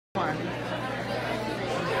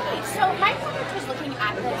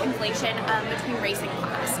at the conflation between race and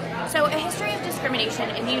class. So a history of discrimination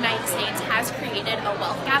in the United States has created a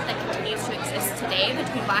wealth gap that continues to exist today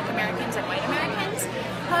between Black Americans and white Americans.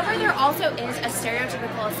 However, there also is a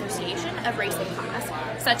stereotypical association of race and class,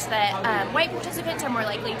 such that white participants are more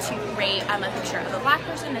likely to rate a picture of a Black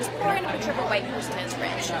person as poor and a picture of a white person as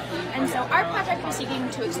rich. And so our project was seeking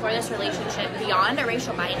to explore this relationship beyond a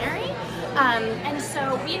racial binary. And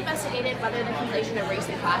so we investigated whether the conflation of race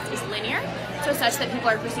and class is linear, so such that people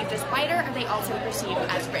are perceived as whiter or they also perceived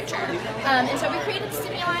as richer. And so we created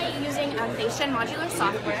stimuli using Bayesian modular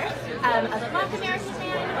software of a Black American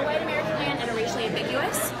man, a white American man, and a racially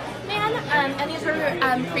ambiguous man, and these were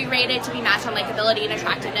pre-rated to be matched on likability and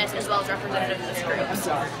attractiveness as well as representativeness groups.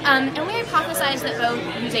 And we hypothesized that both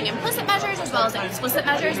using implicit measures as well as explicit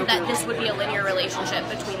measures that this would be a linear relationship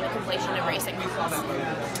between the conflation of race and class.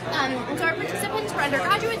 And so our participants were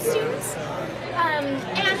undergraduate students, and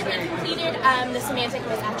we completed the semantic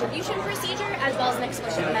misattribution procedure as well as an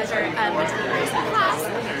explicit measure between race and class,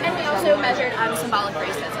 and we also measured symbolic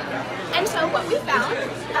racism. And so what we found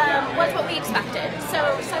was what we expected. So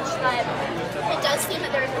such that it does seem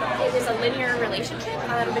that it is a linear relationship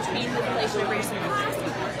between the conflation of race and class,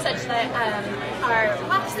 such that our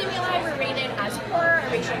Black stimuli were rated as poor, our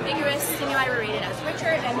racial ambiguous stimuli were rated as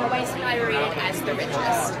richer, and the white stimuli were rated as the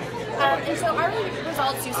richest. And so our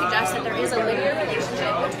results do suggest that there is a linear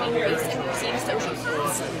relationship between race and perceived social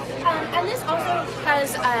class. And this also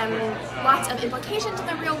has lots of implications in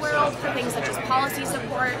the real world for things such as policy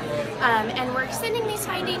support. And we're extending these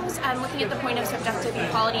findings, looking at the point of subjective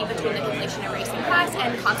equality between the conflation of race and class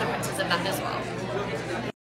and consequences of that as well.